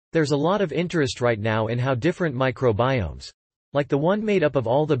There's a lot of interest right now in how different microbiomes, like the one made up of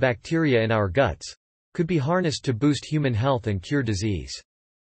all the bacteria in our guts, could be harnessed to boost human health and cure disease.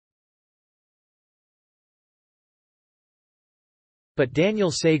 But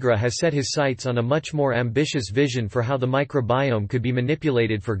Daniel Segrè has set his sights on a much more ambitious vision for how the microbiome could be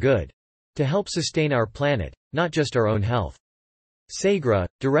manipulated for good, to help sustain our planet, not just our own health. Segrè,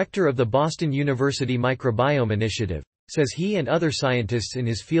 director of the Boston University Microbiome Initiative, says he and other scientists in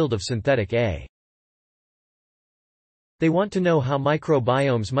his field of synthetic A. They want to know how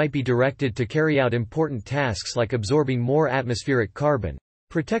microbiomes might be directed to carry out important tasks like absorbing more atmospheric carbon,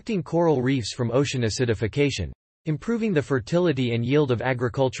 protecting coral reefs from ocean acidification, improving the fertility and yield of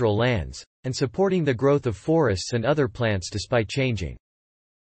agricultural lands, and supporting the growth of forests and other plants despite changing.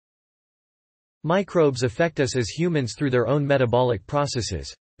 Microbes affect us as humans through their own metabolic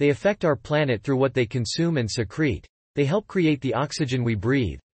processes. They affect our planet through what they consume and secrete. They help create the oxygen we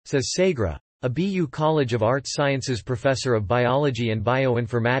breathe, says Segrè, a BU College of Arts Sciences professor of biology and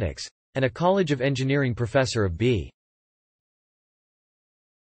bioinformatics, and a College of Engineering professor of B.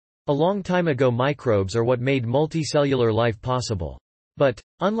 A long time ago, microbes are what made multicellular life possible. But,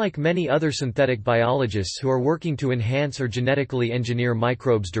 unlike many other synthetic biologists who are working to enhance or genetically engineer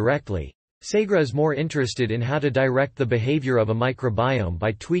microbes directly, Segrè is more interested in how to direct the behavior of a microbiome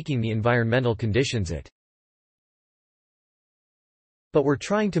by tweaking the environmental conditions it. But we're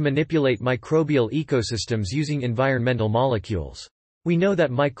trying to manipulate microbial ecosystems using environmental molecules. We know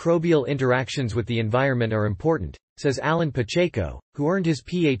that microbial interactions with the environment are important, says Alan Pacheco, who earned his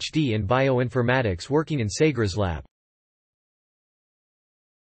PhD in bioinformatics working in Segré's lab.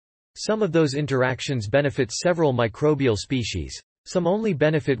 Some of those interactions benefit several microbial species, some only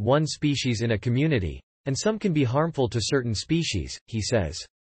benefit one species in a community, and some can be harmful to certain species, he says.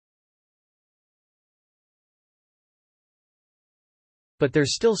 But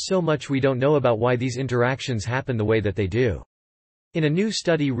there's still so much we don't know about why these interactions happen the way that they do. In a new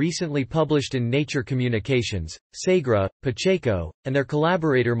study recently published in Nature Communications, Segrè, Pacheco, and their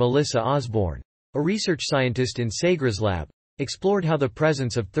collaborator Melisa Osborne, a research scientist in Segré's lab, explored how the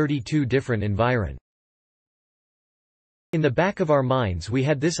presence of 32 different environments. In the back of our minds we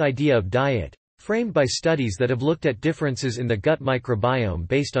had this idea of diet, framed by studies that have looked at differences in the gut microbiome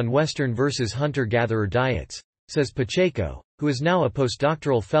based on Western versus hunter-gatherer diets, says Pacheco, who is now a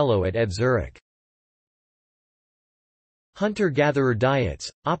postdoctoral fellow at ETH Zürich. Hunter-gatherer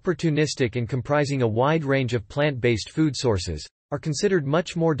diets, opportunistic and comprising a wide range of plant-based food sources, are considered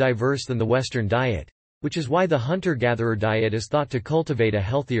much more diverse than the Western diet, which is why the hunter-gatherer diet is thought to cultivate a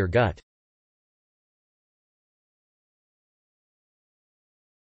healthier gut.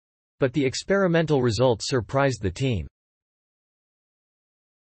 But the experimental results surprised the team.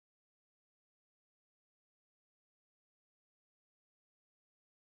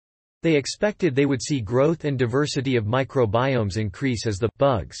 They expected they would see growth and diversity of microbiomes increase as the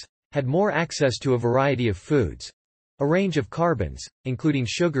bugs had more access to a variety of foods, a range of carbons, including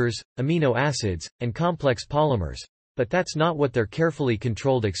sugars, amino acids, and complex polymers, but that's not what their carefully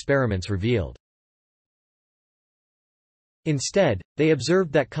controlled experiments revealed. Instead, they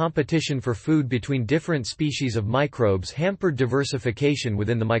observed that competition for food between different species of microbes hampered diversification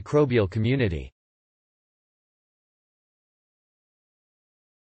within the microbial community.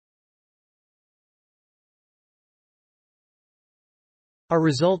 Our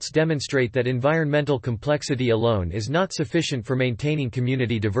results demonstrate that environmental complexity alone is not sufficient for maintaining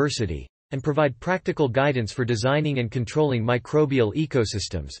community diversity, and provide practical guidance for designing and controlling microbial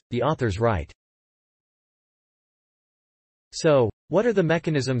ecosystems, the authors write. So, what are the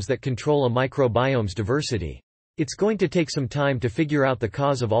mechanisms that control a microbiome's diversity? It's going to take some time to figure out the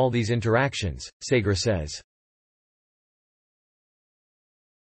cause of all these interactions, Segrè says.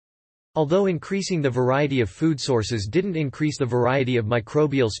 Although increasing the variety of food sources didn't increase the variety of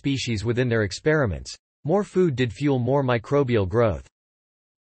microbial species within their experiments, more food did fuel more microbial growth.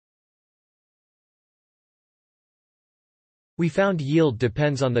 We found yield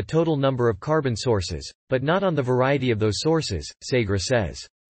depends on the total number of carbon sources, but not on the variety of those sources, Segrè says.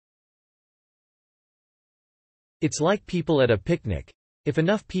 It's like people at a picnic. If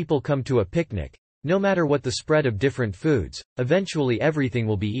enough people come to a picnic, no matter what the spread of different foods, eventually everything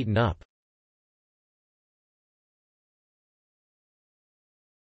will be eaten up.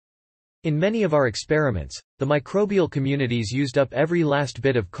 In many of our experiments, the microbial communities used up every last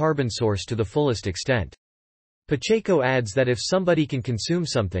bit of carbon source to the fullest extent. Pacheco adds that if somebody can consume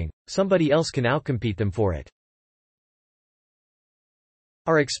something, somebody else can outcompete them for it.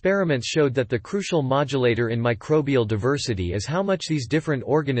 Our experiments showed that the crucial modulator in microbial diversity is how much these different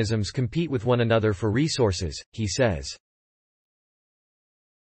organisms compete with one another for resources, he says.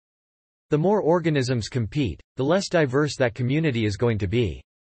 The more organisms compete, the less diverse that community is going to be.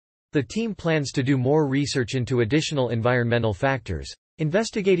 The team plans to do more research into additional environmental factors,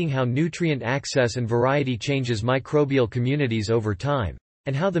 investigating how nutrient access and variety changes microbial communities over time,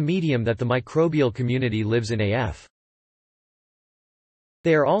 and how the medium that the microbial community lives in AF.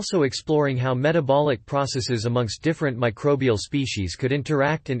 They are also exploring how metabolic processes amongst different microbial species could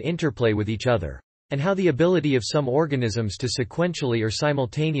interact and interplay with each other, and how the ability of some organisms to sequentially or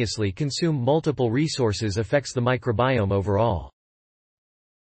simultaneously consume multiple resources affects the microbiome overall.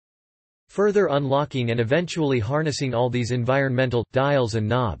 Further unlocking and eventually harnessing all these environmental dials and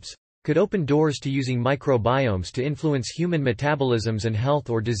knobs could open doors to using microbiomes to influence human metabolisms and health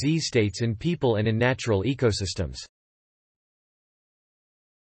or disease states in people and in natural ecosystems.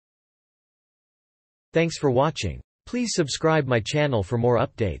 Thanks for watching. Please subscribe my channel for more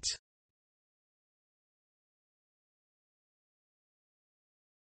updates.